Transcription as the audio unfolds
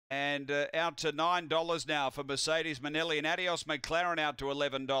And out to $9 now for Mercedes Manelli, and Adios McLaren out to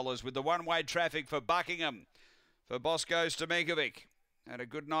 $11 with the one-way traffic for Buckingham. For Bosco Stomenkovic. Had a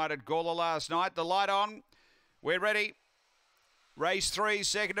good night at Gawler last night. The light on. We're ready. Race 3,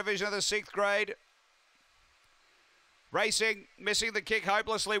 second division of the 6th grade. Racing, missing the kick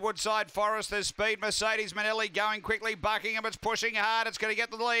hopelessly. Woodside Forest, there's speed. Mercedes Manelli going quickly. Buckingham, it's pushing hard. It's going to get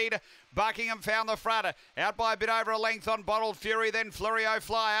the lead. Buckingham found the front. Out by a bit over a length on Bottled Fury. Then Flurio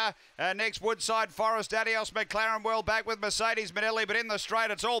Flyer. Next, Woodside Forest. Adios McLaren well back with Mercedes Manelli. But in the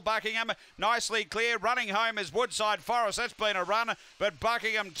straight, it's all Buckingham. Nicely clear. Running home is Woodside Forest. That's been a run. But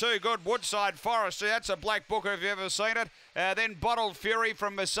Buckingham too good. Woodside Forest. That's a black booker if you've ever seen it. Then Bottled Fury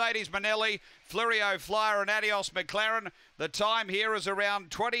from Mercedes Manelli. Flurio Flyer and Adios McLaren. The time here is around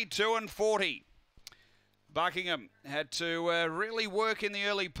 22:40. Buckingham had to really work in the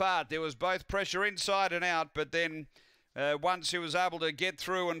early part. There was both pressure inside and out, but then once he was able to get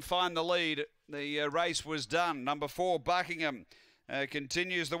through and find the lead, the race was done. Number 4, Buckingham,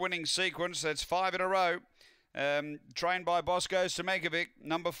 continues the winning sequence. That's 5 in a row. Trained by Bosco Stomenkovic.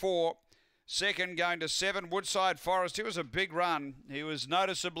 Number 4. Second going to 7, Woodside Forest. It was a big run. He was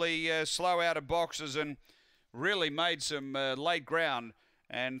noticeably slow out of boxes and really made some late ground.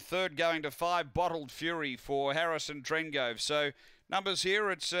 And third going to 5, Bottled Fury for Harrison Trengove. So numbers here,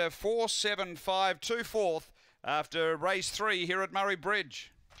 it's 4, 7, 5, 2 fourth after race 3 here at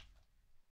Murray-Bridge.